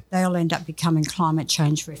relocate. They'll end up becoming climate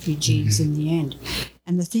change refugees in the end.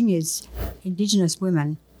 And the thing is, Indigenous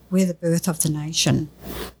women, we're the birth of the nation.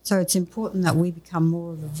 So it's important that we become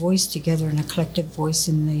more of a voice together and a collective voice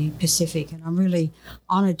in the Pacific. And I'm really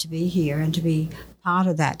honoured to be here and to be part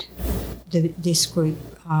of that, this group,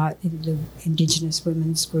 the Indigenous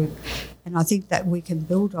Women's Group. And I think that we can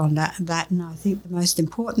build on that. And I think the most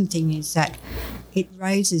important thing is that it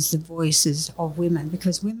raises the voices of women,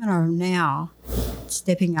 because women are now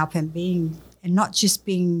stepping up and not just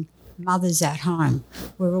being mothers at home.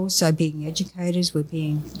 We're also being educators, we're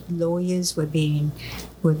being lawyers, we're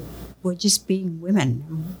just being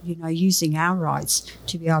women, using our rights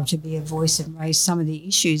to be able to be a voice and raise some of the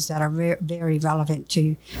issues that are very relevant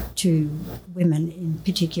to women, in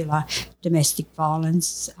particular domestic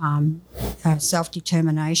violence,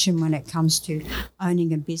 self-determination when it comes to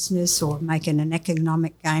owning a business or making an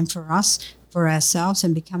economic gain for ourselves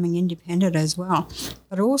and becoming independent as well,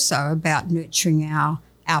 but also about nurturing our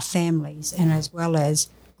families, and as well as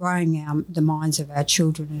growing the minds of our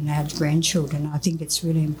children and our grandchildren. I think it's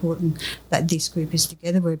really important that this group is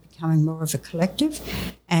together. We're becoming more of a collective,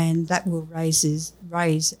 and that will raise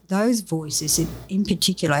those voices, in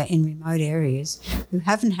particular in remote areas, who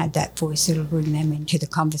haven't had that voice. It'll bring them into the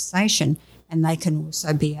conversation, and they can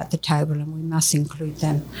also be at the table, and we must include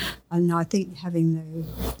them. And I think having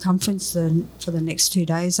the conference for the next 2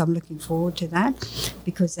 days, I'm looking forward to that,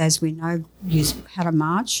 because as we know, you had a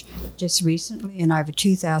march just recently and over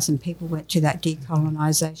 2,000 people went to that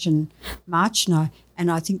decolonisation march. And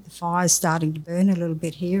I think the fire's starting to burn a little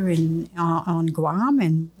bit here on Guam,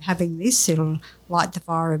 and having this, it'll light the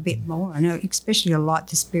fire a bit more, and especially it'll light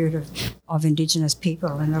the spirit of Indigenous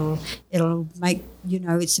people, and it'll make,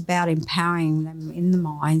 it's about empowering them in the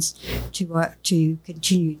minds to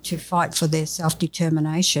continue to fight for their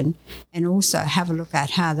self-determination, and also have a look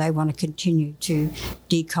at how they want to continue to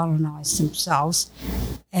decolonise themselves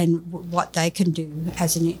and what they can do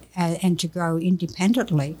and to grow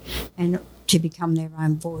independently and to become their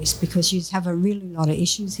own voice, because you have a really lot of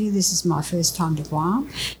issues here. This is my first time to Guam,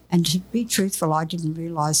 and to be truthful, I didn't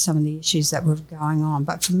realise some of the issues that were going on,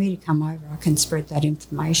 but for me to come over, I can spread that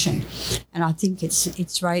information. And I think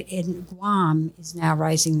it's right, and Guam is now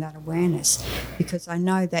raising that awareness, because I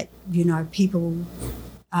know that, people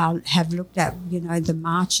have looked at, the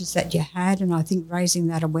marches that you had, and I think raising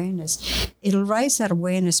that awareness, it'll raise that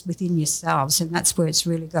awareness within yourselves, and that's where it's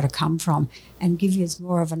really got to come from, and give you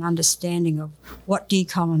more of an understanding of what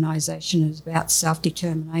decolonisation is about,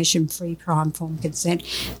 self-determination, free, prior, informed consent,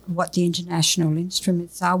 what the international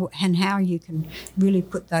instruments are, and how you can really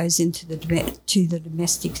put those into the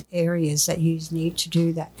domestic areas that you need to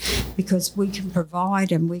do that, because we can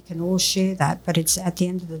provide and we can all share that, but it's at the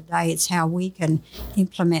end of the day, it's how we can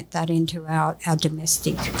implement that into our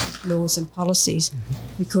domestic laws and policies,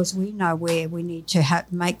 because we know where we need to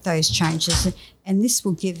make those changes, and this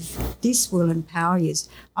will empower you.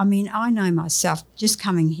 I mean, I know myself just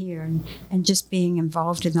coming here and just being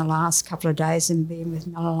involved in the last couple of days and being with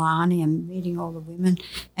Malilani and meeting all the women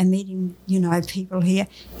and meeting, people here,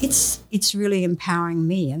 it's really empowering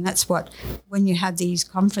me. And that's what, when you have these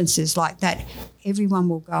conferences like that, everyone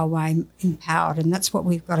will go away empowered, and that's what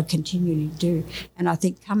we've got to continue to do. And I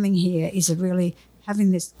think coming here is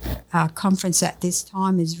having this conference at this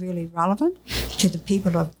time is really relevant to the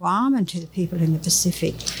people of Guam and to the people in the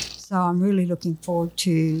Pacific. So I'm really looking forward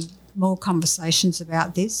to more conversations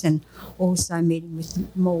about this, and also meeting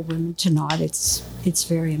with more women tonight. It's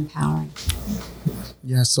very empowering.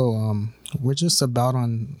 Yeah, so we're just about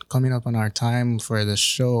coming up on our time for the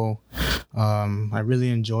show. I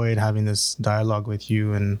really enjoyed having this dialogue with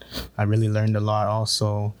you, and I really learned a lot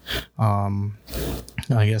also.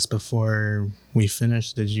 I guess before we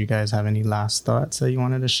finish, did you guys have any last thoughts that you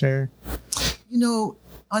wanted to share?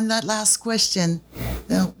 On that last question,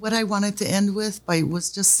 what I wanted to end with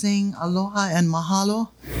was just saying aloha and mahalo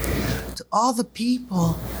to all the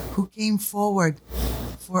people who came forward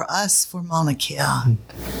for us for Mauna Kea.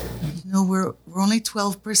 We're only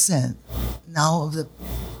 12% now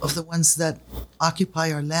of the ones that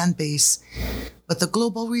occupy our land base, but the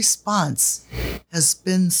global response has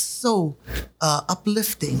been so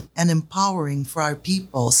uplifting and empowering for our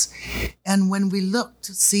peoples. And when we look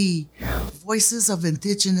to see voices of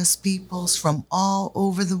indigenous peoples from all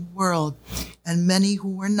over the world, and many who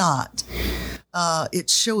were not, it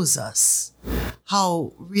shows us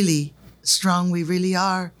how really strong we really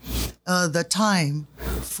are. The time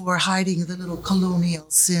for hiding the little colonial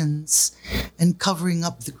sins and covering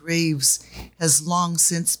up the graves has long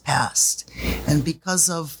since passed. And because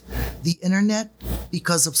of the internet,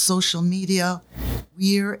 because of social media,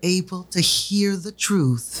 we're able to hear the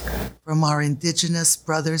truth from our indigenous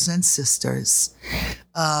brothers and sisters.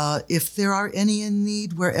 If there are any in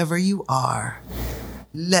need wherever you are,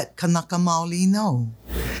 let Kanaka Maoli know.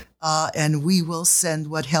 And we will send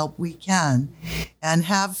what help we can, and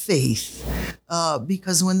have faith,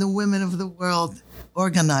 because when the women of the world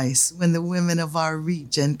organize, when the women of our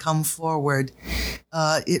region come forward,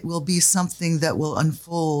 it will be something that will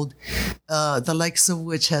unfold, the likes of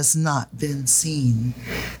which has not been seen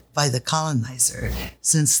by the colonizer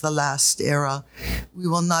since the last era. We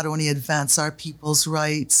will not only advance our people's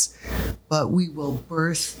rights, but we will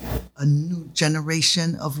birth a new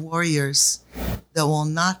generation of warriors that will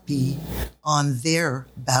not be on their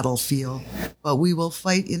battlefield, but we will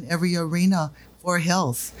fight in every arena for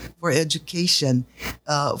health, for education,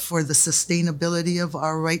 for the sustainability of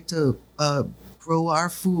our right to grow our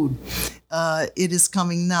food. It is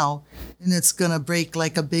coming now, and it's going to break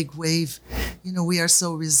like a big wave. We are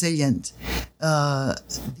so resilient.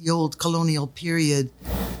 The old colonial period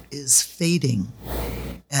is fading,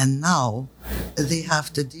 and now they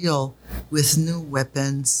have to deal with new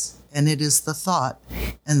weapons. And it is the thought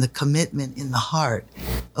and the commitment in the heart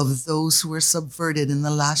of those who were subverted in the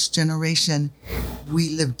last generation. We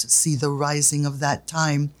live to see the rising of that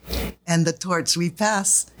time, and the torch we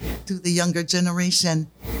pass to the younger generation.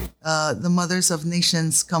 The mothers of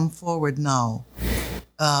nations come forward now,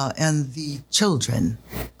 and the children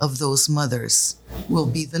of those mothers will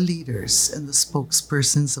be the leaders and the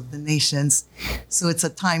spokespersons of the nations. So it's a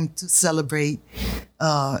time to celebrate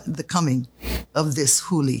the coming of this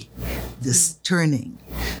huli, this turning.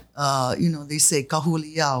 They say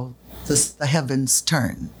kahuliao, the heavens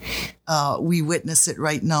turn. We witness it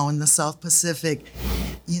right now in the South Pacific.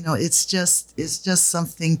 It's just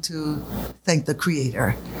something to thank the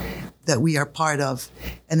Creator that we are part of.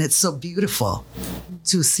 And it's so beautiful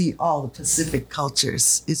to see all the Pacific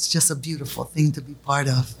cultures. It's just a beautiful thing to be part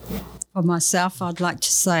of. For myself, I'd like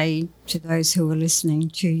to say to those who are listening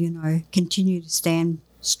to, continue to stand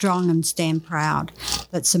strong and stand proud.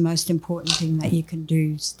 That's the most important thing that you can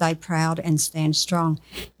do. Stay proud and stand strong.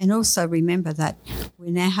 And also remember that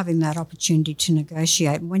we're now having that opportunity to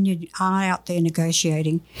negotiate. When you are out there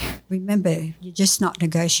negotiating, remember you're just not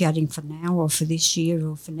negotiating for now or for this year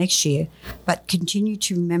or for next year, but continue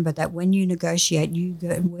to remember that when you negotiate,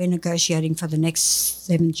 we're negotiating for the next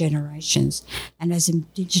 7 generations. And as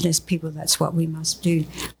Indigenous people, that's what we must do.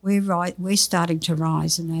 We're starting to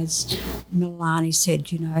rise, and as Milani said,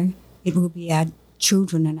 it will be our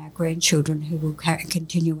children and our grandchildren who will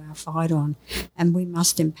continue our fight on, and we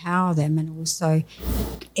must empower them and also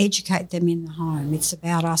educate them in the home. It's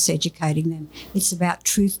about us educating them. It's about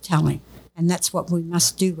truth telling, and that's what we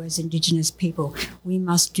must do as Indigenous people. We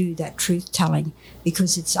must do that truth telling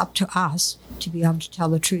because it's up to us to be able to tell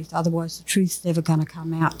the truth. Otherwise, the truth's never going to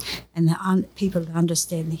come out, and the people to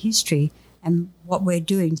understand the history and what we're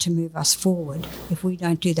doing to move us forward. If we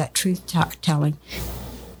don't do that truth telling,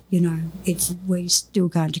 we're still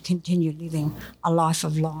going to continue living a life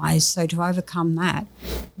of lies. So to overcome that,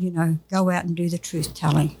 go out and do the truth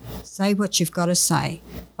telling. Say what you've got to say,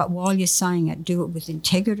 but while you're saying it, do it with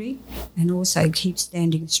integrity and also keep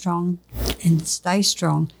standing strong and stay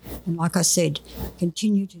strong. And like I said,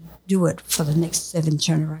 continue to do it for the next 7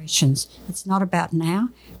 generations. It's not about now,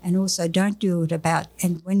 and also don't do it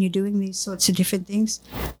and when you're doing these sorts of different things,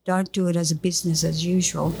 don't do it as a business as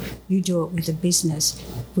usual. You do it with a business,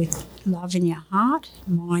 with love in your heart,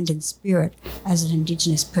 mind and spirit as an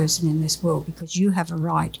Indigenous person in this world, because you have a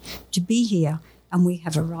right to be here, and we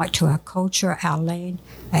have a right to our culture, our land,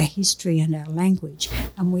 our history and our language,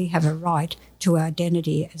 and we have a right to our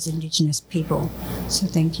identity as Indigenous people. So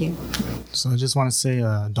thank you. So I just want to say,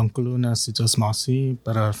 Donkuluna Sitos Masi,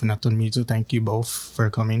 but Fanatun Mizu, thank you both for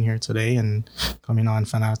coming here today and coming on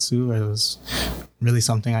Fanatsu. It was really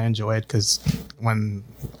something I enjoyed because when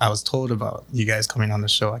I was told about you guys coming on the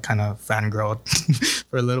show, I kind of fangirled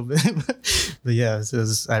for a little bit. But yeah,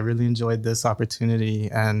 I really enjoyed this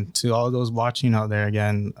opportunity. And to all those watching out there,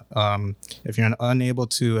 again, if you're unable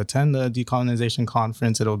to attend the decolonization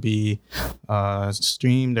conference, it'll be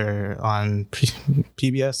streamed or on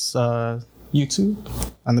PBS YouTube,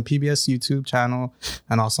 on the PBS YouTube channel,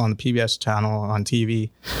 and also on the PBS channel on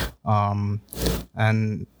TV.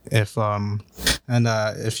 And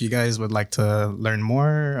if you guys would like to learn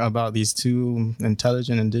more about these 2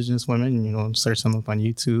 intelligent Indigenous women, search them up on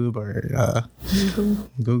YouTube or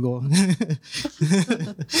Google.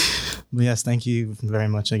 But yes, thank you very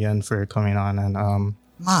much again for coming on, and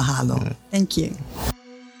mahalo. Thank you.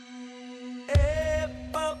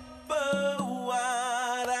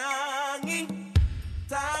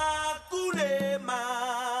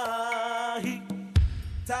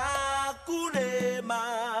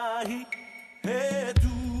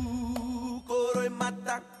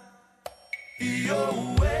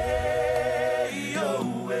 Yo way.